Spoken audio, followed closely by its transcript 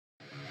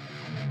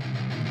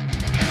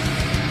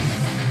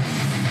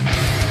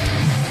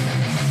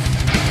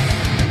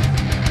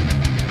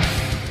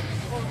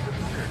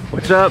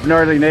What's up,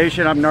 Gnarly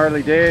Nation? I'm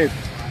Gnarly Dave,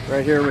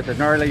 right here with the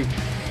gnarly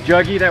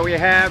juggy that we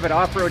have at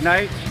Off-Road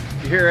Nights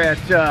here at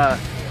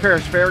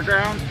Perris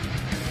Fairgrounds.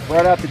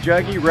 Brought out the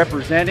juggy,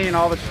 representing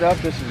all the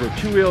stuff. This is a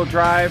two-wheel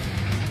drive,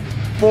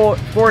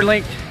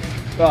 four-linked,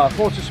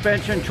 full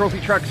suspension,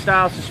 trophy truck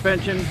style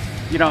suspension,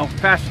 you know,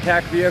 fast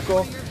attack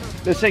vehicle.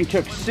 This thing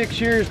took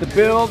 6 years to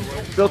build.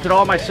 Built it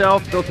all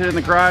myself, built it in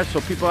the garage, so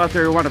people out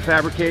there who want to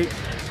fabricate,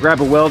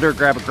 grab a welder,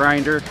 grab a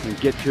grinder, and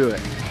get to it.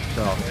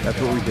 So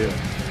that's what we do.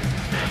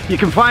 You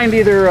can find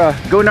either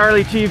Go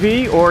Gnarly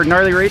TV or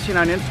Gnarly Racing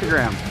on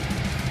Instagram.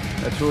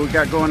 That's what we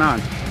got going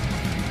on.